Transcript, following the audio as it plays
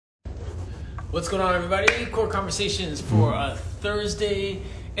What's going on, everybody? Core Conversations for a Thursday.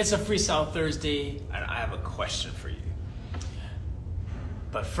 It's a Freestyle Thursday, and I have a question for you.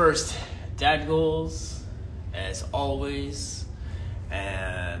 But first, dad goals, as always,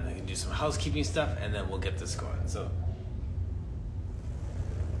 and I can do some housekeeping stuff, and then we'll get this going. So,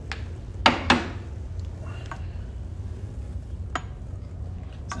 is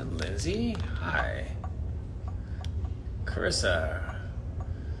that Lindsay? Hi. Carissa.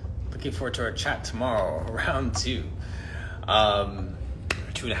 Looking forward to our chat tomorrow, round 2.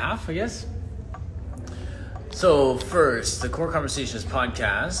 2.5, I guess. So first, the Core Conversations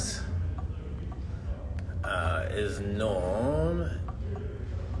podcast is known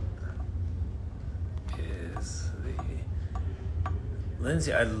is the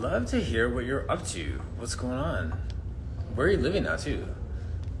Lindsay. I'd love to hear what you're up to. What's going on? Where are you living now, too?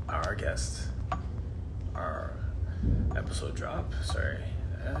 Our guest, our episode drop. Sorry.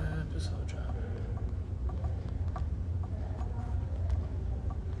 Episode drop.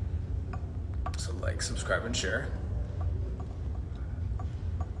 So like, subscribe, and share.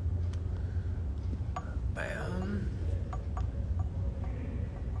 Bam.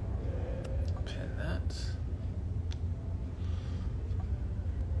 Pin that.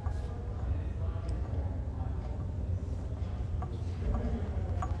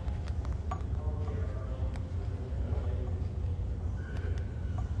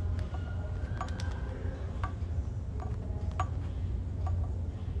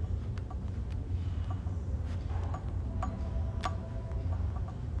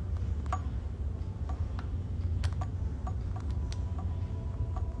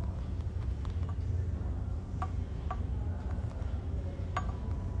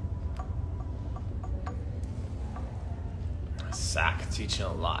 Sack teaching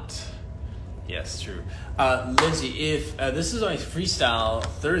a lot. Yes, true. Lindsay, if this is on Freestyle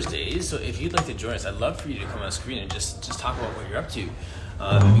Thursdays, so if you'd like to join us, I'd love for you to come on the screen and just talk about what you're up to.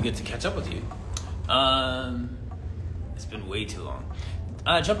 It'd be good to catch up with you. It's been way too long.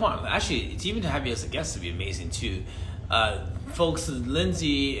 Jump on. Actually, it's even to have you as a guest would be amazing too. Folks,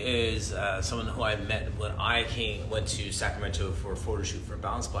 Lindsay is someone who I met when I went to Sacramento for a photo shoot for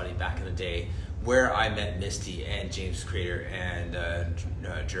Balance Body back in the day, where I met Misty and James Crater and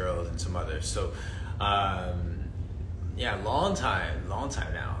Gerald and some others. So, yeah, long time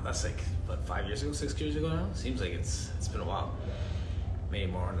now. That's like, what, 5 years ago, 6 years ago now? Seems like it's been a while.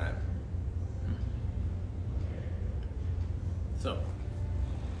 Maybe more than that. So,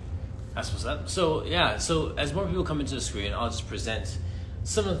 that's what's up. So, yeah, so as more people come into the screen, I'll just present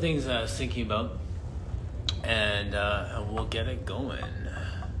some of the things that I was thinking about, and we'll get it going.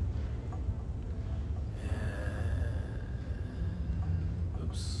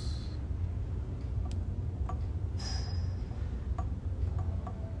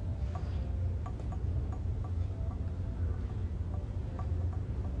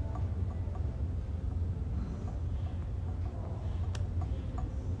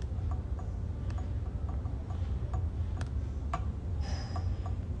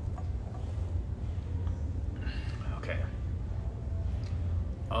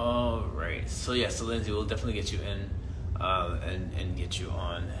 All right. So yeah, so Lindsay, we'll definitely get you in and get you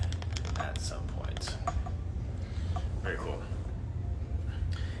on at some point. Very cool.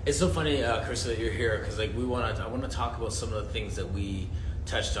 It's so funny, Chris, that you're here because like I want to talk about some of the things that we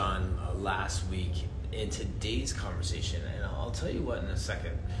touched on last week in today's conversation, and I'll tell you what in a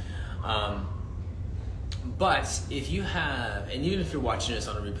second. But if you have, and even if you're watching this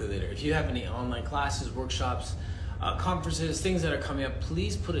on a replay later, if you have any online classes, workshops, conferences, things that are coming up,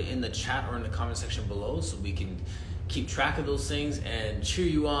 please put it in the chat or in the comment section below so we can keep track of those things and cheer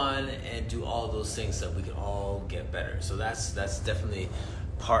you on and do all of those things so that we can all get better. So that's definitely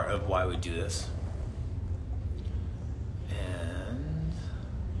part of why we do this. And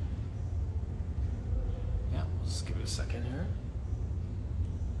yeah, we'll just give it a second here.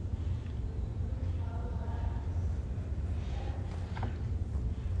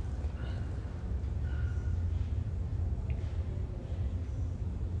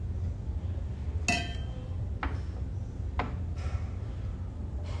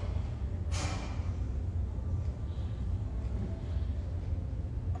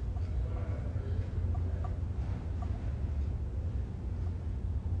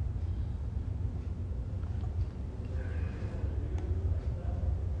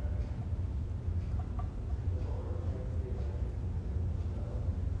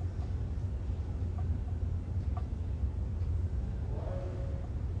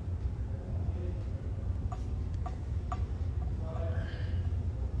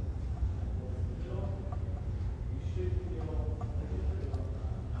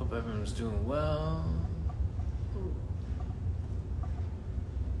 Hope everyone's doing well.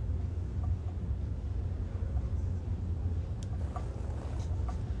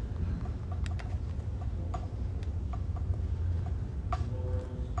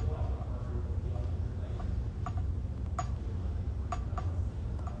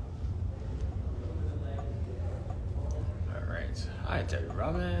 Hi, Debbie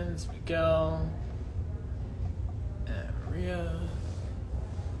Robbins, Miguel, and Maria.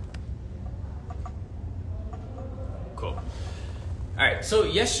 Cool. All right, so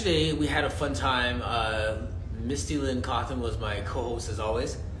yesterday we had a fun time. Misty Lynn Cawthon was my co-host as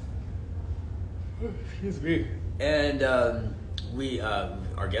always. Excuse me. And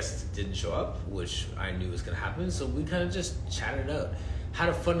our guests didn't show up, which I knew was going to happen, so we kind of just chatted it out. Had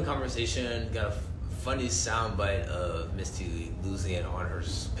a fun conversation, got a funny soundbite of Misty losing it on her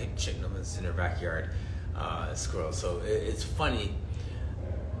pink chicken that's in her backyard, squirrel. So it's funny,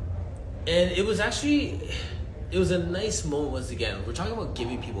 and it was a nice moment. Once again, we're talking about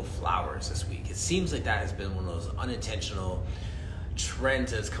giving people flowers this week. It seems like that has been one of those unintentional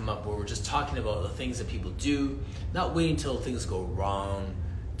trends that's come up where we're just talking about the things that people do, not waiting till things go wrong,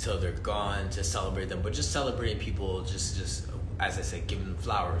 till they're gone to celebrate them, but just celebrating people, just as I said, giving them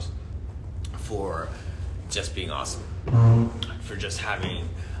flowers for just being awesome, for just having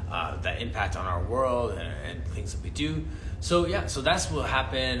that impact on our world and things that we do. So yeah, so that's what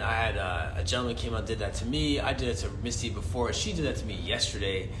happened. I had a gentleman came out, did that to me. I did it to Misty before. She did that to me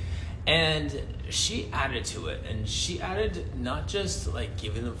yesterday, and she added to it. And she added not just like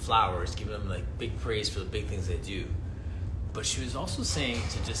giving them flowers, giving them like big praise for the big things they do, but she was also saying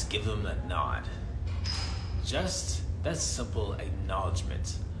to just give them that nod, just that simple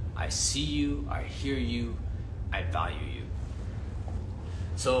acknowledgement. I see you, I hear you, I value you.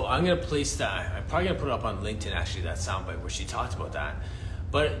 So I'm gonna place that. I'm probably gonna put it up on LinkedIn actually, that soundbite where she talked about that.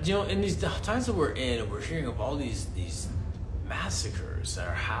 But you know, in these times that we're in, we're hearing of all these massacres that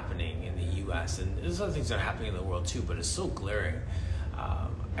are happening in the U.S. and there's other things that are happening in the world too. But it's so glaring,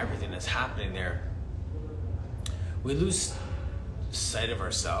 everything that's happening there. We lose sight of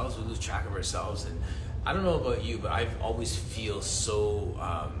ourselves. We lose track of ourselves, and I don't know about you, but I've always feel so,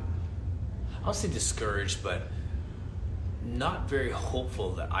 I'll say discouraged, but not very hopeful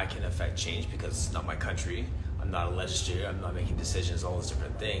that I can affect change because it's not my country. I'm not a legislator. I'm not making decisions, all those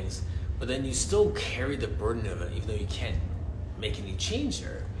different things. But then you still carry the burden of it, even though you can't make any change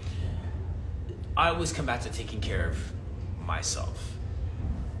there. I always come back to taking care of myself.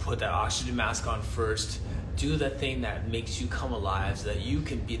 Put that oxygen mask on first. Do that thing that makes you come alive so that you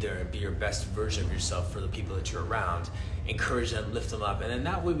can be there and be your best version of yourself for the people that you're around. Encourage them, lift them up, and then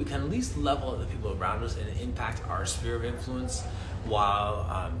that way we can at least level the people around us and impact our sphere of influence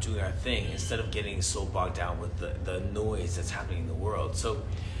while doing our thing instead of getting so bogged down with the noise that's happening in the world. So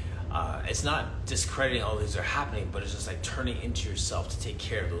it's not discrediting all these that are happening, but it's just like turning into yourself to take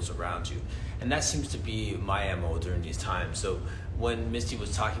care of those around you. And that seems to be my MO during these times. So when Misty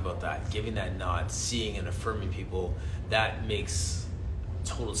was talking about that, giving that nod, seeing and affirming people, that makes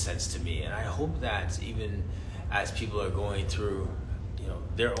total sense to me. And I hope that even as people are going through, you know,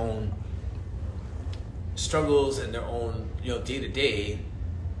 their own struggles and their own, you know, day-to-day,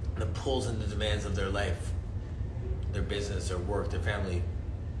 the pulls and the demands of their life, their business, their work, their family,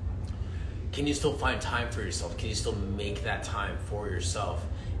 can you still find time for yourself? Can you still make that time for yourself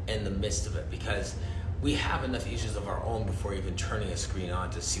in the midst of it? Because we have enough issues of our own before even turning a screen on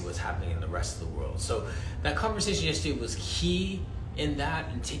to see what's happening in the rest of the world. So that conversation yesterday was key in that,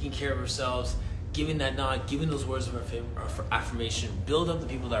 and taking care of ourselves, giving that nod, giving those words of affirmation, build up the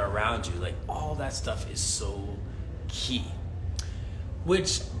people that are around you. Like, all that stuff is so key.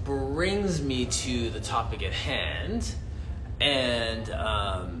 Which brings me to the topic at hand. And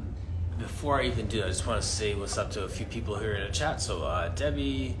before I even do that, I just want to say what's up to a few people here in the chat. So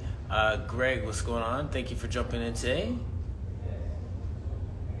Debbie, Greg, what's going on? Thank you for jumping in today.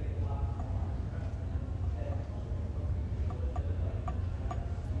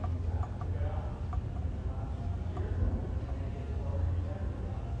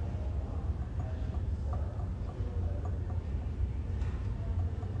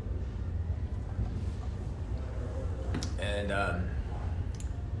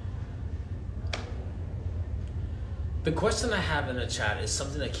 The question I have in the chat is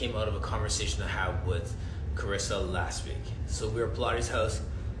something that came out of a conversation I had with Carissa last week. So we were at Pilates house.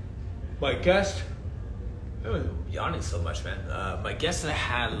 My guest, I'm yawning so much, man. My guest that I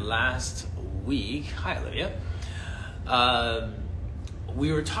had last week, hi Olivia,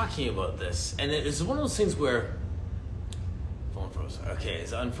 we were talking about this, and it's one of those things where, phone froze. Okay,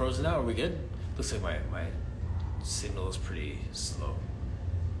 is it unfrozen now? Are we good? Looks like my signal is pretty slow.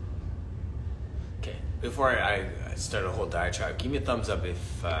 before I start a whole diatribe, give me a thumbs up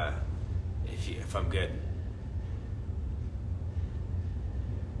if I'm good.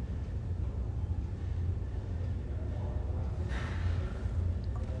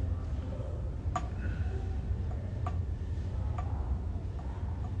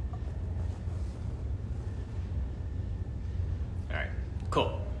 All right,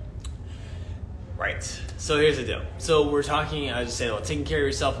 cool. Right, so here's the deal. So we're talking, I was just saying, about taking care of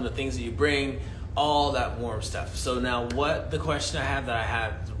yourself and the things that you bring, all that warm stuff. So now the question I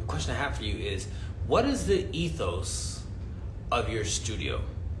have for you is, what is the ethos of your studio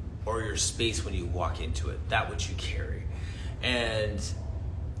or your space when you walk into it, that which you carry? And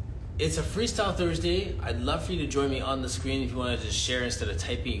it's a Freestyle Thursday. I'd love for you to join me on the screen. If you want to just share instead of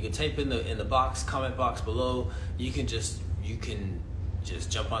typing, you can type in the box, comment box below. You can just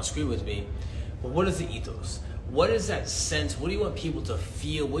jump on screen with me. But what is the ethos? What is that sense? What do you want people to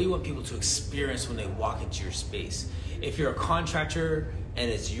feel? What do you want people to experience when they walk into your space? If you're a contractor and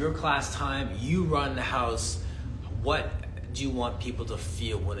it's your class time, you run the house, what do you want people to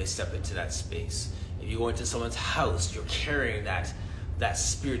feel when they step into that space? If you go into someone's house, you're carrying that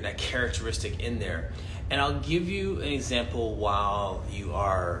spirit, that characteristic in there. And I'll give you an example while you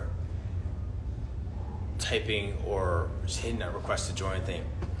are typing or just hitting that request to join thing.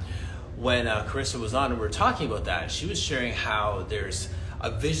 When Carissa was on and we were talking about that, she was sharing how there's a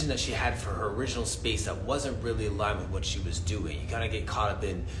vision that she had for her original space that wasn't really aligned with what she was doing. You kind of get caught up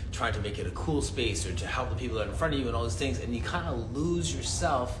in trying to make it a cool space or to help the people that are in front of you and all those things, and you kind of lose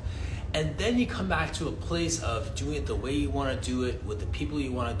yourself. And then you come back to a place of doing it the way you want to do it, with the people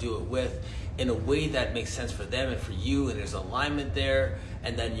you want to do it with, in a way that makes sense for them and for you, and there's alignment there.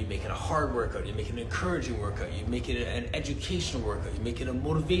 And then you make it a hard workout, you make it an encouraging workout, you make it an educational workout, you make it a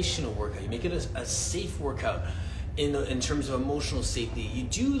motivational workout, you make it a safe workout in terms of emotional safety. You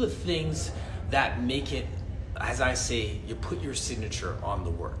do the things that make it, as I say, you put your signature on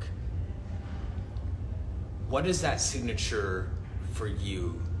the work. What is that signature for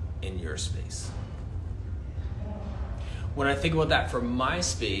you in your space? When I think about that for my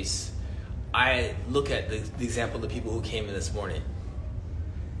space, I look at the example of the people who came in this morning.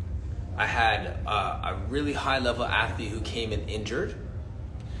 I had a really high level athlete who came in injured.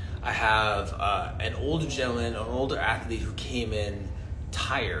 I have an older gentleman, an older athlete who came in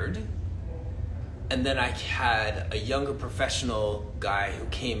tired. And then I had a younger professional guy who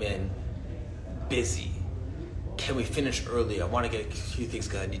came in busy. Can we finish early? I want to get a few things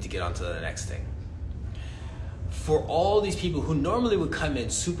because I need to get on to the next thing. For all these people who normally would come in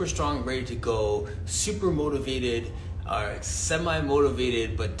super strong, ready to go, super motivated,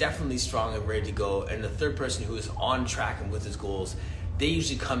 semi-motivated, but definitely strong and ready to go, and the third person who is on track and with his goals, they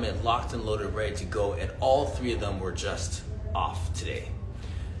usually come in locked and loaded, ready to go, and all three of them were just off today.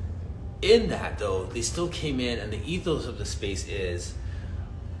 In that though, they still came in, and the ethos of the space is,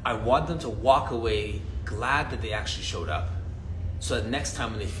 I want them to walk away glad that they actually showed up. So that next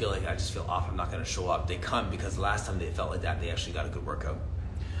time when they feel like I just feel off, I'm not going to show up, they come because the last time they felt like that, they actually got a good workout.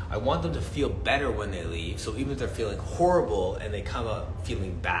 I want them to feel better when they leave. So even if they're feeling horrible and they come up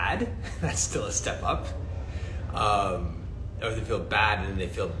feeling bad, that's still a step up. Or if they feel bad and then they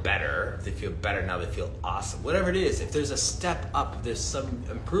feel better. If they feel better, now they feel awesome. Whatever it is, if there's a step up, if there's some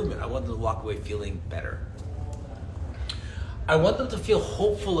improvement, I want them to walk away feeling better. I want them to feel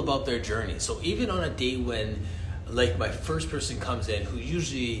hopeful about their journey. So even on a day when, like, my first person comes in who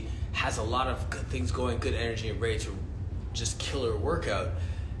usually has a lot of good things going, good energy, and ready to just kill her workout,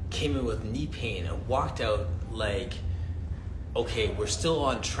 came in with knee pain and walked out like, okay, we're still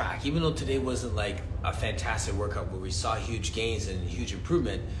on track. Even though today wasn't like a fantastic workout where we saw huge gains and huge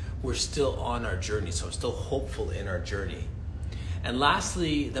improvement, we're still on our journey. So I'm still hopeful in our journey. And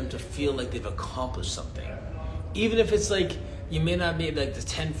lastly, them to feel like they've accomplished something. Even if it's like, you may not be like the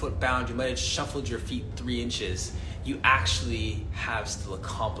 10-foot bound, you might have shuffled your feet 3 inches, you actually have still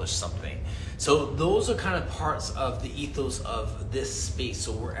accomplished something. So those are kind of parts of the ethos of this space.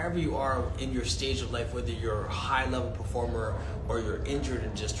 So wherever you are in your stage of life, whether you're a high level performer or you're injured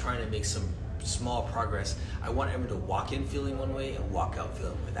and just trying to make some small progress, I want everyone to walk in feeling one way and walk out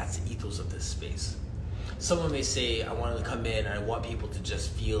feeling one way. That's the ethos of this space. Someone may say, I want them to come in and I want people to just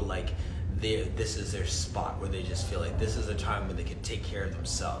feel like this is their spot, where they just feel like this is a time when they can take care of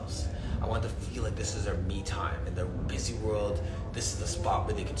themselves. I want them to feel like this is their me time. In their busy world, this is the spot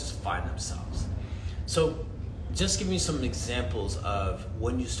where they can just find themselves. So just give me some examples of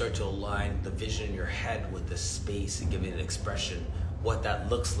when you start to align the vision in your head with the space and give it an expression, what that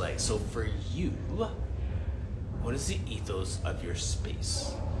looks like. So for you, what is the ethos of your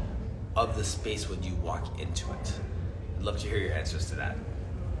space? Of the space when you walk into it? I'd love to hear your answers to that.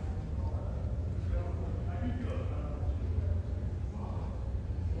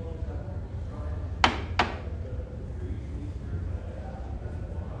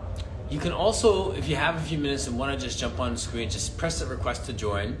 You can also, if you have a few minutes and want to just jump on the screen, just press the request to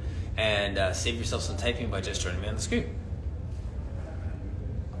join and save yourself some typing by just joining me on the screen.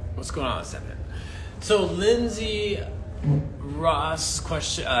 What's going on, Stephen? So Lindsay Ross'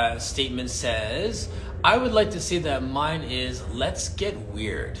 statement says, I would like to say that mine is, let's get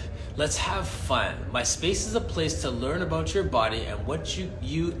weird. Let's have fun. My space is a place to learn about your body and what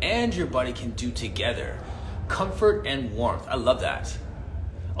you and your body can do together. Comfort and warmth. I love that.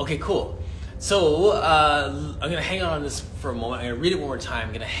 Okay, cool. So I'm going to hang out on this for a moment. I'm going to read it one more time.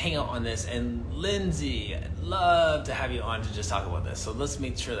 I'm going to hang out on this. And Lindsay, I'd love to have you on to just talk about this. So let's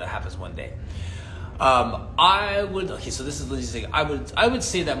make sure that happens one day. So this is Lindsay's saying, I would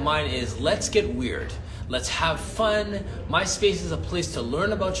say that mine is, let's get weird. Let's have fun. My space is a place to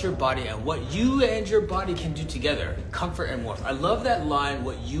learn about your body and what you and your body can do together. Comfort and warmth. I love that line,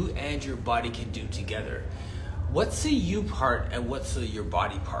 what you and your body can do together. What's the you part and what's the your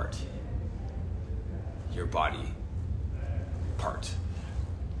body part? Your body part.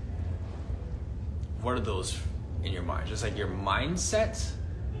 What are those in your mind? Just like your mindset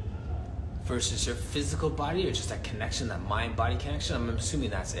versus your physical body, or just that connection, that mind-body connection? I'm assuming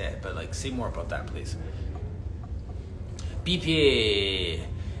that's it, but like, say more about that, please. BPA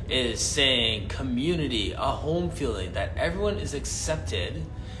is saying community, a home feeling, that everyone is accepted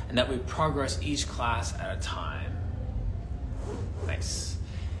and that we progress each class at a time. Nice.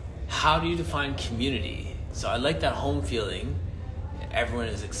 How do you define community? So I like that home feeling, everyone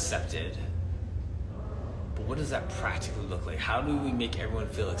is accepted. But what does that practically look like? How do we make everyone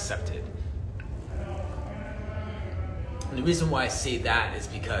feel accepted? And the reason why I say that is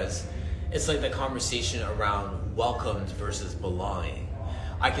because it's like the conversation around welcomed versus belonging.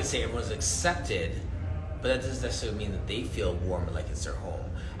 I could say everyone's accepted, but that doesn't necessarily mean that they feel warm and like it's their home.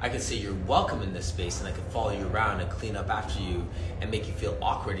 I could say you're welcome in this space and I could follow you around and clean up after you and make you feel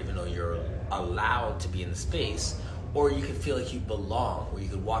awkward even though you're allowed to be in the space. Or you could feel like you belong, where you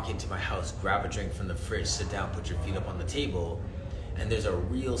could walk into my house, grab a drink from the fridge, sit down, put your feet up on the table, and there's a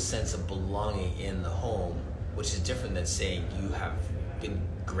real sense of belonging in the home, which is different than saying you have been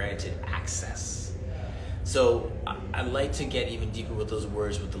granted access. So I like to get even deeper with those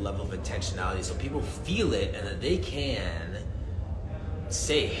words, with the level of intentionality, so people feel it and that they can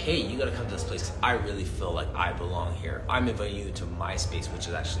say, hey, you gotta come to this place because I really feel like I belong here. I'm inviting you to my space, which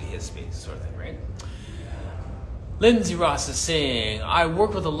is actually his space, sort of thing, right? Lindsay Ross is saying, I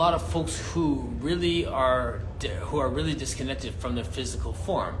work with a lot of folks who are really disconnected from their physical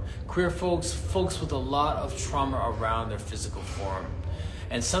form. Queer folks with a lot of trauma around their physical form.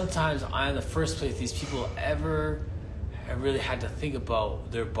 And sometimes I am the first place these people ever really had to think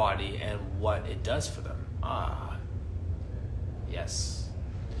about their body and what it does for them. Ah, yes.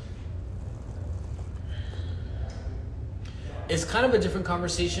 It's kind of a different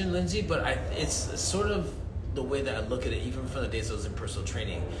conversation, Lindsay, but it's sort of the way that I look at it, even from the days I was in personal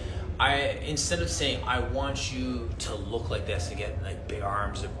training. Instead of saying, I want you to look like this and get like big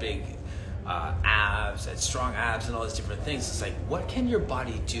arms or big abs and strong abs and all these different things, it's like, what can your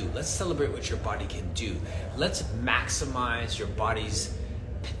body do? Let's celebrate what your body can do. Let's maximize your body's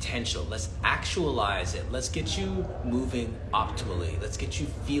potential. Let's actualize it. Let's get you moving optimally. Let's get you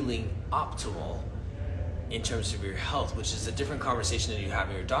feeling optimal in terms of your health, which is a different conversation than you have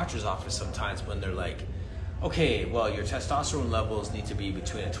in your doctor's office sometimes when they're like, okay, well, your testosterone levels need to be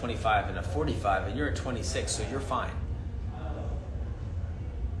between a 25 and a 45, and you're at 26, so you're fine.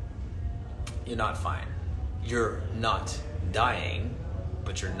 You're not fine. You're not dying,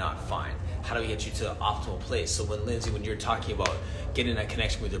 but you're not fine. How do we get you to the optimal place? So when you're talking about getting that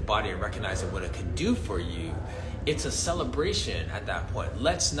connection with your body and recognizing what it can do for you, it's a celebration at that point.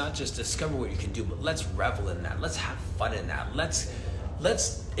 Let's not just discover what you can do, but let's revel in that. Let's have fun in that.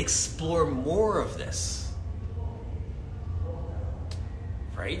 Let's explore more of this.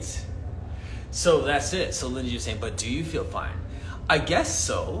 Right? So that's it. So Lindsay, you're saying, but do you feel fine? I guess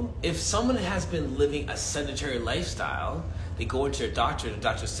so. If someone has been living a sedentary lifestyle, they go into a doctor, the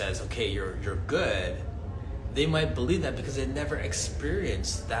doctor says, okay, you're good. They might believe that because they never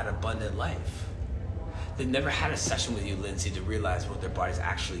experienced that abundant life. They've never had a session with you, Lindsay, to realize what their body's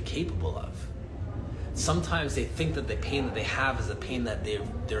actually capable of. Sometimes they think that the pain that they have is the pain that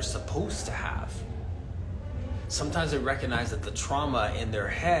they're supposed to have. Sometimes they recognize that the trauma in their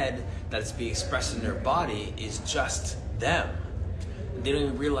head that's being expressed in their body is just them. They don't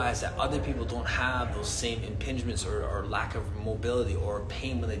even realize that other people don't have those same impingements or lack of mobility or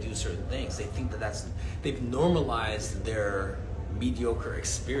pain when they do certain things. They think that they've normalized their mediocre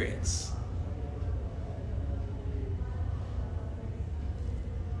experience.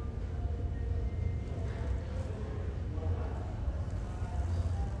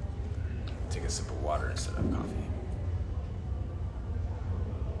 instead of coffee.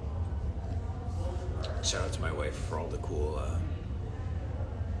 Shout out to my wife for all the cool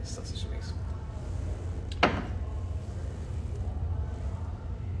stuff that she makes.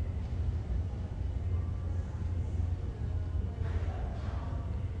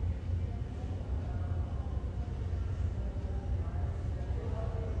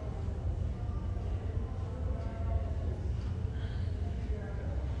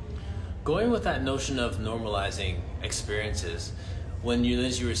 Going with that notion of normalizing experiences, when you,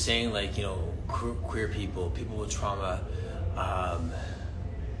 as you were saying, like, you know, queer people, people with trauma,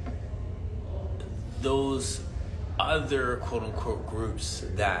 those other quote unquote groups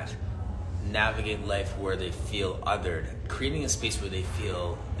that navigate life where they feel othered, creating a space where they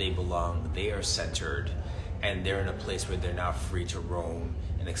feel they belong, they are centered, and they're in a place where they're now free to roam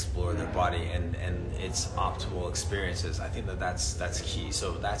and explore their body and its optimal experiences. I think that's key.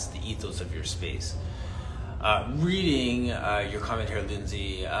 So that's the ethos of your space. Reading your comment here,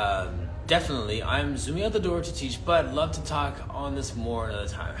 Lindsay, definitely, I'm zooming out the door to teach, but I'd love to talk on this more another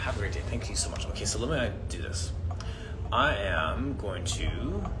time. Have a great day. Thank you so much. Okay, so let me do this. I am going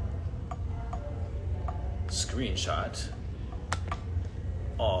to screenshot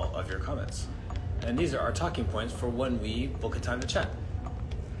all of your comments. And these are our talking points for when we book a time to chat.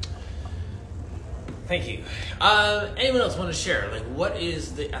 Thank you. Anyone else want to share? Like, what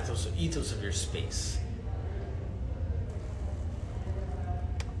is the ethos of your space?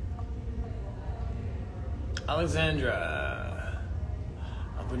 Alexandra,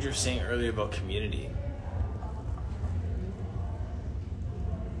 what you were saying earlier about community.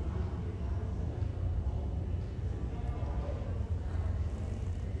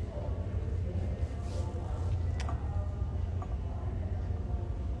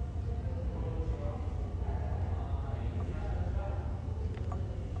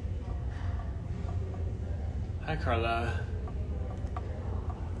 Hi, Carla.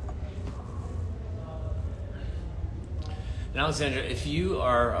 And Alexandra, if you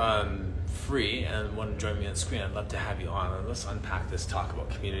are free and want to join me on screen, I'd love to have you on. And let's unpack this talk about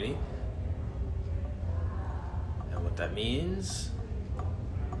community and what that means.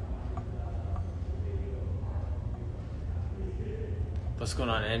 What's going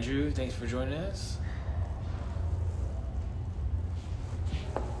on, Andrew? Thanks for joining us.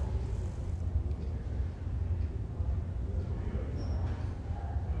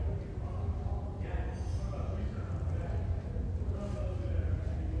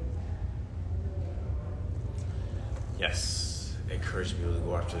 Yes, encourage people to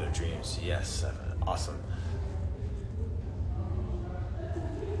go after their dreams. Yes, awesome.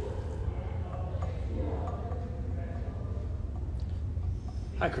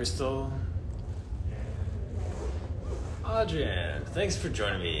 Hi, Crystal. Adrian, thanks for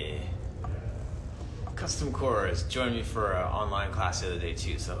joining me. Custom Chorus joined me for an online class the other day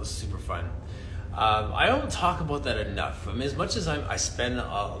too, so that was super fun. I don't talk about that enough. I mean, as much as I spend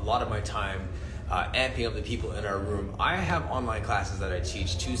a lot of my time amping up the people in our room, I have online classes that I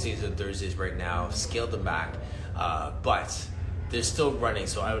teach Tuesdays and Thursdays right now, scaled them back, but they're still running.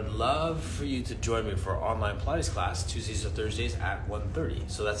 So I would love for you to join me for online Pilates class Tuesdays or Thursdays at 1:30.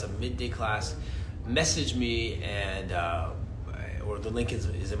 So that's a midday class. Message me and or the link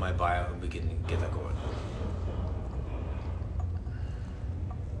is in my bio and we can get that going.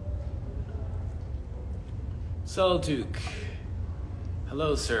 So Duke,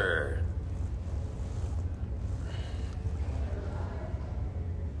 hello sir.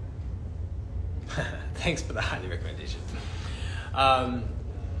 Thanks for the highly recommendation.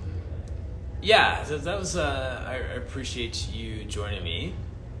 Yeah, so that was. I appreciate you joining me,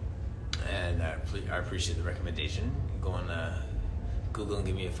 and I appreciate the recommendation. Go on Google and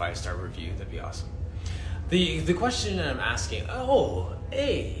give me a 5-star review. That'd be awesome. The question that I'm asking. Oh,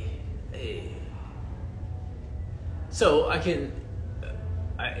 hey. So I can.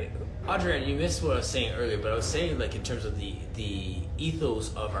 Adrian, you missed what I was saying earlier, but I was saying like in terms of the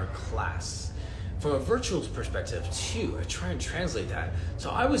ethos of our class. From a virtual perspective too, I try and translate that. So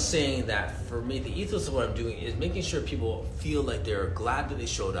I was saying that for me, the ethos of what I'm doing is making sure people feel like they're glad that they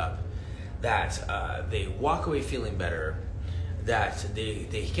showed up, that they walk away feeling better, that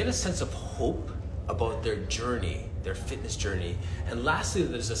they get a sense of hope about their journey, their fitness journey, and lastly,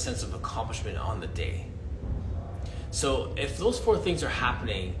 there's a sense of accomplishment on the day. So if those 4 things are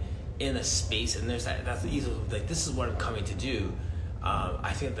happening in a space and there's that's the ethos of like, this is what I'm coming to do,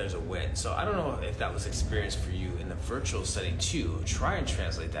 I think there's a win. So I don't know if that was experienced for you in the virtual setting too. Try and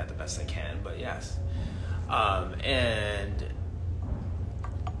translate that the best I can, but yes. And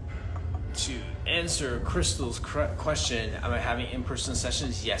to answer Crystal's question, am I having in-person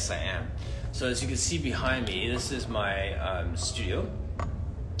sessions? Yes, I am. So as you can see behind me, this is my studio,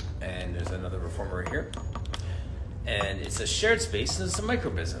 and there's another reformer right here. And it's a shared space, and it's a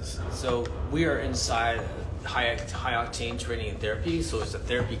micro business. So we are inside high octane training and therapy. So it's a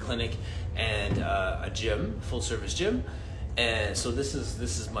therapy clinic and a gym, full service gym. And so this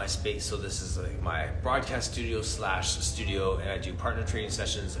is my space. So this is like my broadcast studio, and I do partner training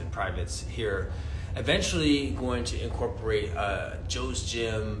sessions and privates here. Eventually going to incorporate Joe's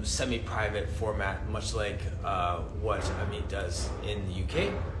Gym semi-private format, much like what Amit does in the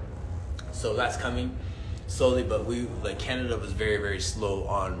UK. So that's coming slowly, but Canada was very, very slow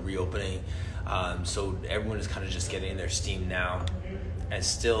on reopening. So everyone is kind of just getting their steam now, and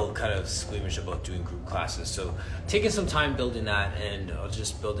still kind of squeamish about doing group classes. So taking some time building that, and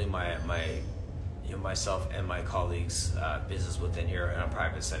just building my myself and my colleagues' business within here in a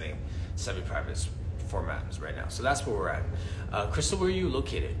private setting, semi-private format is right now. So that's where we're at. Crystal, where are you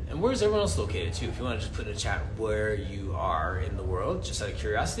located? And where is everyone else located too? If you want to just put in the chat where you are in the world, just out of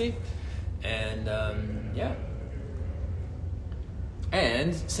curiosity. And yeah.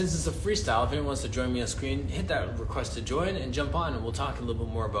 And since it's a freestyle, if anyone wants to join me on screen, hit that request to join and jump on, and we'll talk a little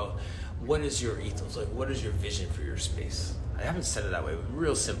bit more about what is your ethos, like what is your vision for your space. I haven't said it that way, but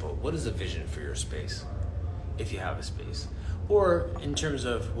real simple. What is the vision for your space, if you have a space? Or in terms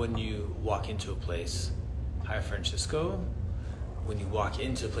of when you walk into a place, hi Francisco, when you walk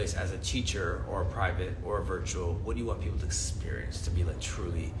into a place as a teacher or a private or a virtual, what do you want people to experience, to be like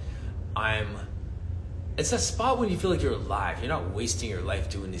truly, it's a spot when you feel like you're alive. You're not wasting your life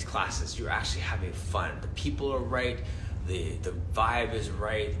doing these classes. You're actually having fun. The people are right. The vibe is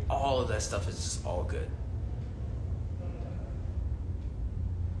right. All of that stuff is just all good.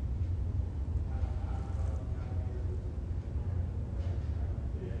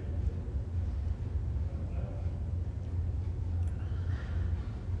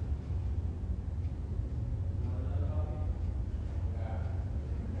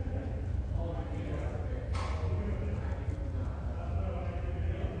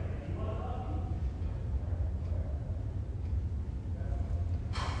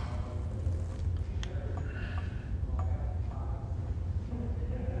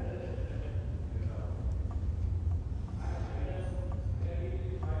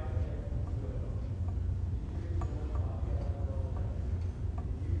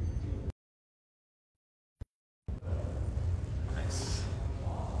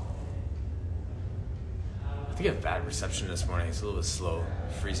 I think I have bad reception this morning. It's a little bit slow,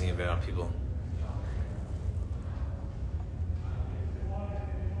 freezing a bit on people.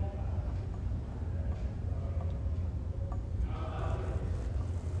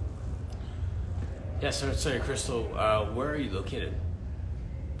 Yeah, sorry, Crystal, where are you located?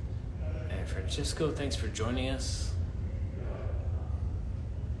 And Francisco, thanks for joining us.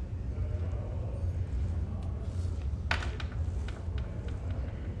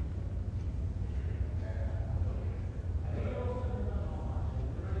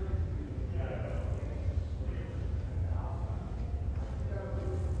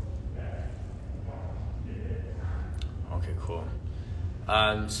 Okay, cool.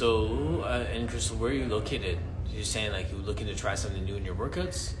 And Crystal, where are you located? You're saying like you're looking to try something new in your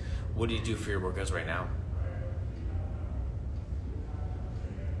workouts? What do you do for your workouts right now?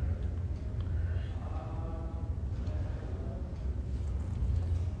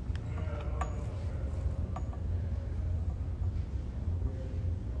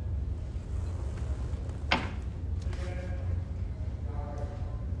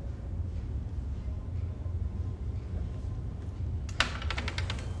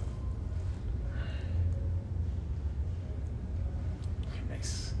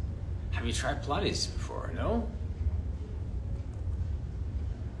 Have you tried Pilates before? No?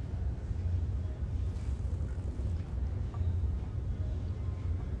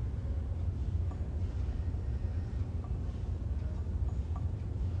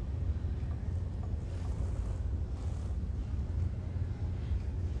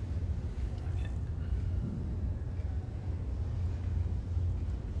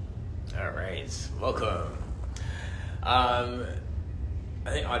 All right, welcome. I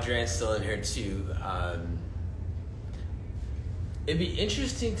think Adrian's still in here too. It'd be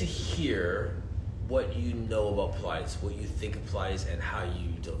interesting to hear what you know about Pilates, what you think of Pilates, and how you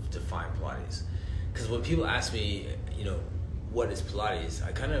define Pilates. Because when people ask me, what is Pilates,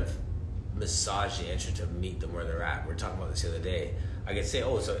 I kind of massage the answer to meet them where they're at. We were talking about this the other day. I could say,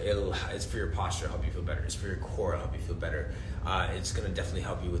 it's for your posture, help you feel better. It's for your core, help you feel better. It's going to definitely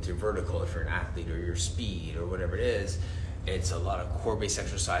help you with your vertical if you're an athlete, or your speed, or whatever it is. It's a lot of core-based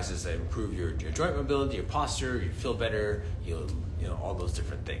exercises that improve your joint mobility, your posture, you feel better, you know, all those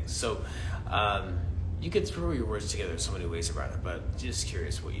different things. So you could throw your words together in so many ways around it, but just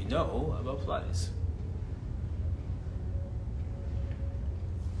curious what you know about Pilates.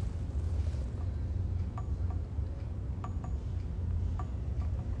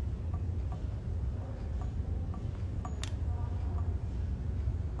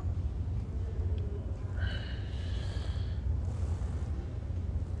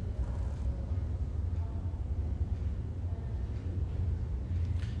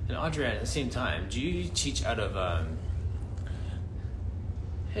 And Audrey, at the same time, do you teach out of,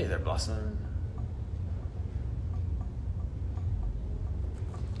 hey there, Blossom.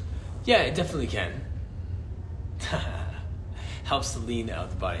 Yeah, it definitely can. Helps to lean out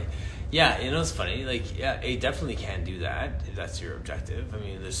the body. Yeah, you know, it's funny, like, yeah, it definitely can do that, if that's your objective. I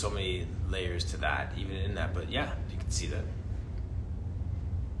mean, there's so many layers to that, even in that, but yeah, you can see that.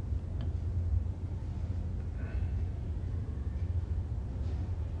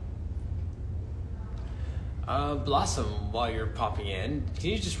 Blossom, while you're popping in, can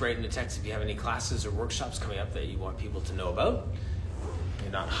you just write in the text if you have any classes or workshops coming up that you want people to know about?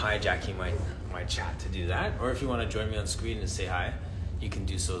 You're not hijacking my chat to do that. Or if you want to join me on screen and say hi, you can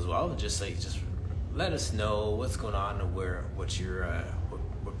do so as well. Just let us know what's going on and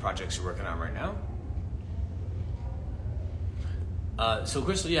what projects you're working on right now. So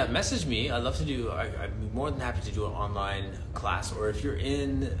Crystal, yeah, message me. I'd love to do, I'd be more than happy to do an online class, or if you're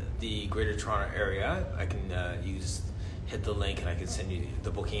in the Greater Toronto area, I can hit the link and I can send you the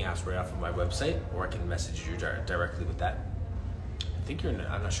booking apps right off of my website, or I can message you directly with that. I think I'm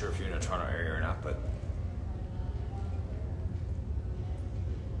not sure if you're in the Toronto area or not, but.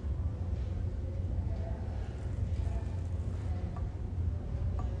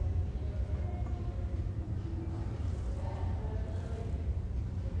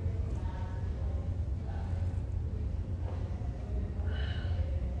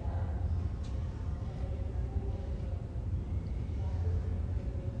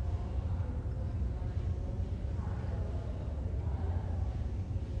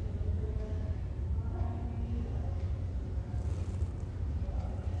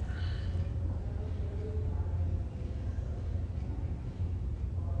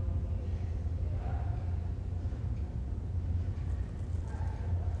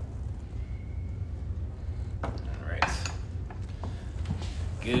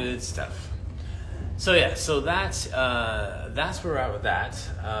 Good stuff. So yeah, so that's where we're at with that.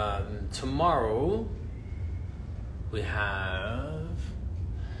 Tomorrow we have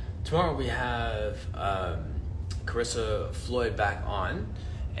Carissa Floyd back on,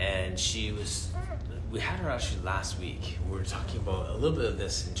 and we had her actually last week. We were talking about a little bit of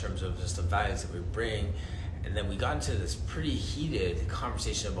this in terms of just the values that we bring, and then we got into this pretty heated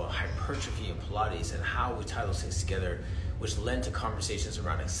conversation about hypertrophy and Pilates and how we tie those things together, which led to conversations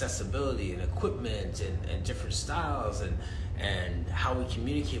around accessibility and equipment and different styles and how we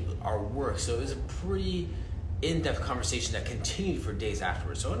communicate with our work. So it was a pretty in-depth conversation that continued for days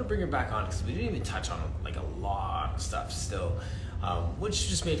afterwards. So I want to bring her back on because we didn't even touch on like a lot of stuff still, which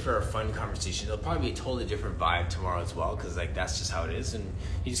just made for a fun conversation. It'll probably be a totally different vibe tomorrow as well, because like that's just how it is, and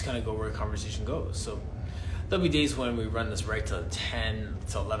you just kind of go where the conversation goes. So there'll be days when we run this right till 10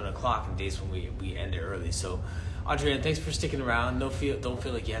 to 11 o'clock, and days when we end it early. So Adrian, thanks for sticking around. Don't feel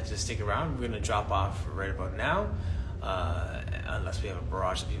like you have to stick around. We're going to drop off right about now, unless we have a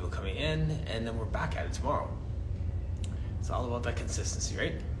barrage of people coming in, and then we're back at it tomorrow. It's all about that consistency,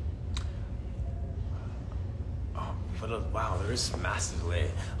 right? Oh, wow, there is massive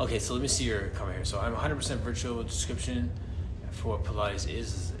delay. Okay, so let me see your comment here. So I'm 100% virtual description for what Pilates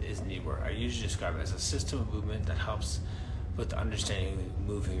is knee work. I usually describe it as a system of movement that helps with the understanding of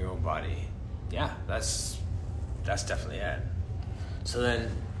moving your own body. Yeah, that's definitely it. So then,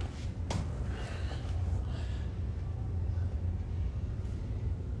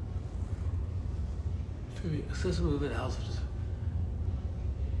 system movement helps.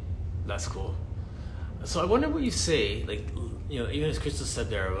 That's cool. So I wonder what you say, like, you know, even as Crystal said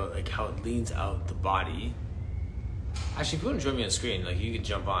there about like how it leans out the body. Actually, if you want to join me on screen, like you can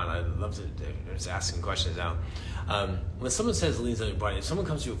jump on. I'd love to just asking questions now. When someone says leans out your body, if someone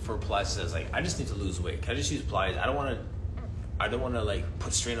comes to you for Pilates and says like, I just need to lose weight, can I just use Pilates? I don't want to like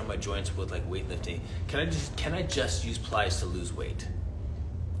put strain on my joints with like weightlifting. Can I just use Pilates to lose weight?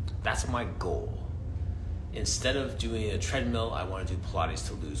 That's my goal. Instead of doing a treadmill, I want to do Pilates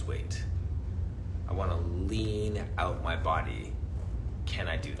to lose weight. I want to lean out my body. Can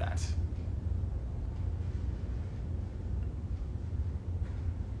I do that?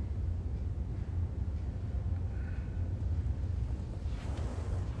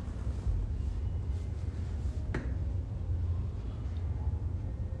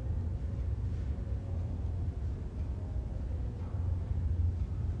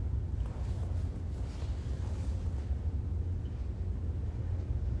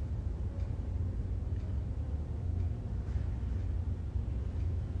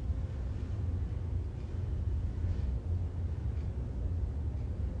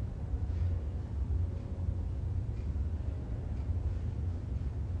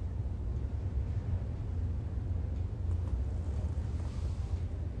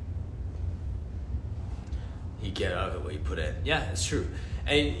 you get out of it what you put in. Yeah, it's true.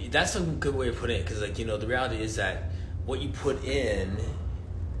 And that's a good way to put it, because like, you know, the reality is that what you put in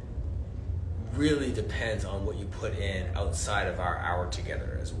really depends on what you put in outside of our hour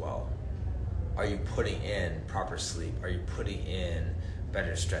together as well. Are you putting in proper sleep? Are you putting in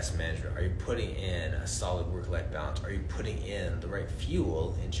better stress management? Are you putting in a solid work-life balance? Are you putting in the right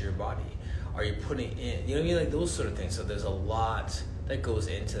fuel into your body? Are you putting in, you know what I mean, like those sort of things. So there's a lot that goes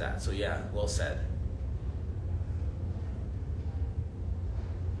into that. So yeah, well said.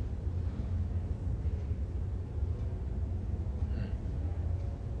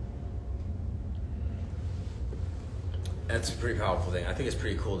 That's a pretty powerful thing. I think it's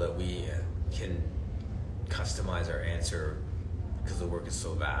pretty cool that we can customize our answer, because the work is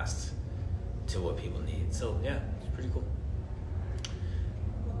so vast, to what people need. So yeah, it's pretty cool.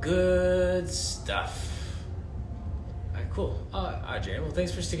 Good stuff. All right, cool. All right, Jay. Well,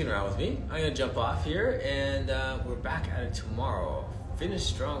 thanks for sticking around with me. I'm gonna jump off here, and we're back at it tomorrow. Finish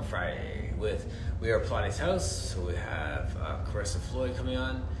Strong Friday with We Are Pilates House. So we have Carissa Floyd coming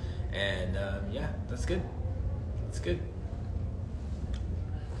on, and yeah, that's good. That's good.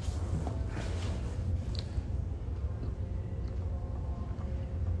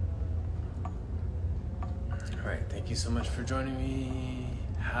 All right, thank you so much for joining me.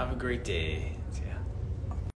 Have a great day.